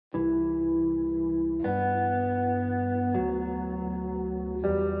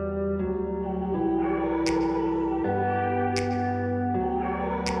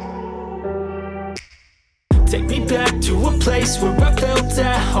place where I felt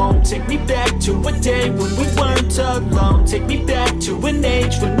at home. Take me back to a day when we weren't alone. Take me back to an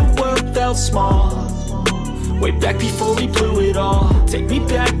age when the world felt small, way back before we blew it all. Take me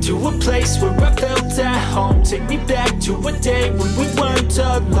back to a place where I felt at home. Take me back to a day when we weren't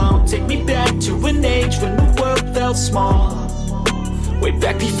alone. Take me back to an age when the world felt small, way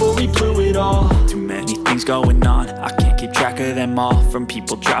back before we blew it all. Too many things going on, I can't keep track of them all. From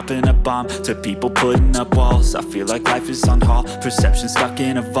people dropping a bomb to people putting up walls. I feel like life is on hold, perception stuck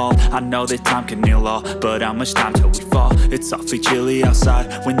in a vault. I know that time can heal all, but how much time till we fall? It's awfully chilly outside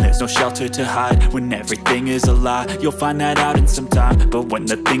when there's no shelter to hide. When everything is a lie, you'll find that out in some time. But when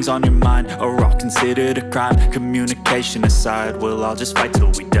the things on your mind are all considered a crime, communication aside, we'll all just fight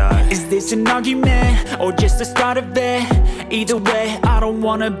till we die. Is this an argument or just the start of it? Either way, I don't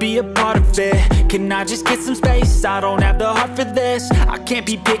wanna be a part of it. Can I just get some space? I don't have the heart for this. I can't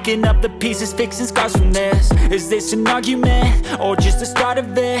be picking up the pieces, fixing scars from this. Is this an argument or just the start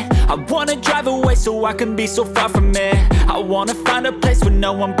of it? I wanna drive away so I can be so far from it. I wanna find a place where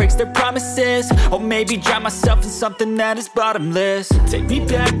no one breaks their promises, or maybe drown myself in something that is bottomless. Take me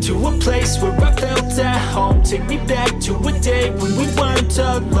back to a place where I felt at home. Take me back to a day when we weren't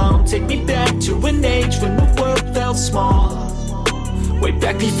alone. Take me back to an age when the world felt small, way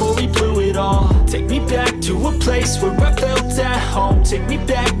back before we blew it all. Take me back to a place where I felt at home. Take me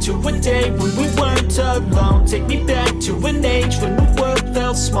back to a day when we weren't alone. Take me back to an age when the world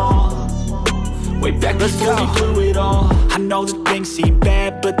felt small, way back before we blew it all. I know that things seem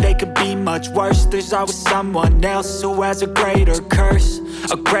bad, but they could be much worse. There's always someone else who has a greater curse,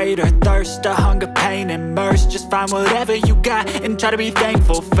 a greater thirst, a hunger, pain, and mercy. Just find whatever you got and try to be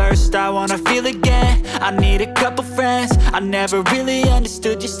thankful first. I wanna feel again, I need a couple friends. I never really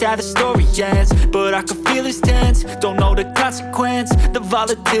understood just how the story ends, but I can feel it's tense, don't know the consequence. The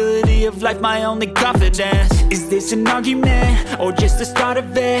volatility of life, my only confidence. Is this an argument or just the start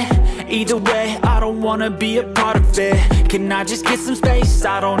of it? Either way, I don't wanna be a part of it. Can I just get some space?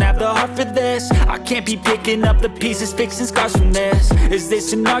 I don't have the heart for this. I can't be picking up the pieces, fixing scars from this. Is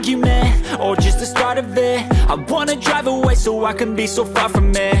this an argument or just the start of it? I wanna drive away so I can be so far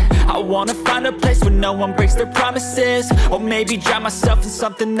from it. I wanna find a place where no one breaks their promises, or maybe drown myself in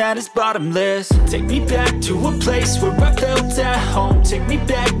something that is bottomless. Take me back to a place where I felt at home. Take me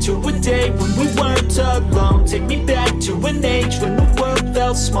back to a day when we weren't alone. Take me back to an age when the world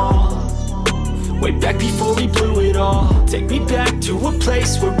felt small, way back before we blew it all. Take me back to a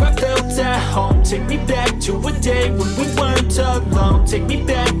place where I felt at home. Take me back to a day when we weren't alone. Take me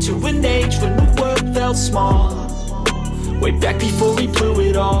back to an age when the world felt small, way back before we blew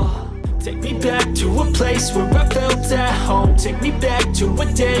it all. Take me back to a place where I felt at home. Take me back to a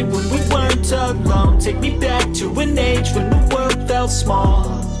day when we weren't alone. Take me back to an age when the world felt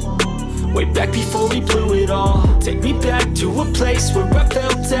small, way back before we blew it all. Take me back to a place where I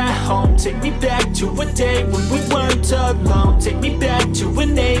felt at home. Take me back to a day when we weren't alone. Take me back to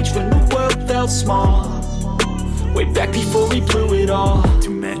an age when the world felt small, way back before we blew it all. Too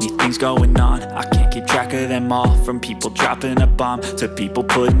many things going on, I can't keep track of them all. From people dropping a bomb to people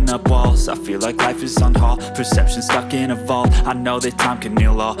putting up walls. I feel like life is on hold, perception stuck in a vault. I know that time can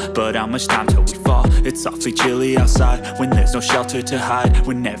heal all, but how much time till we fall? It's awfully chilly outside when there's no shelter to hide.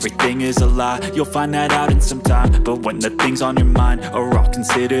 When everything is a lie, you'll find that out in some time. But when the things on your mind are all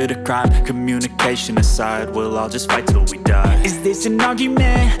considered a crime, communication aside, we'll all just fight till we die. Is this an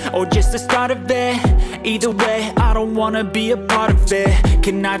argument or just the start of it? Either way, I don't wanna be a part of it.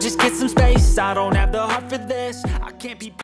 Can I just get some space? I don't have the heart for this. I can't be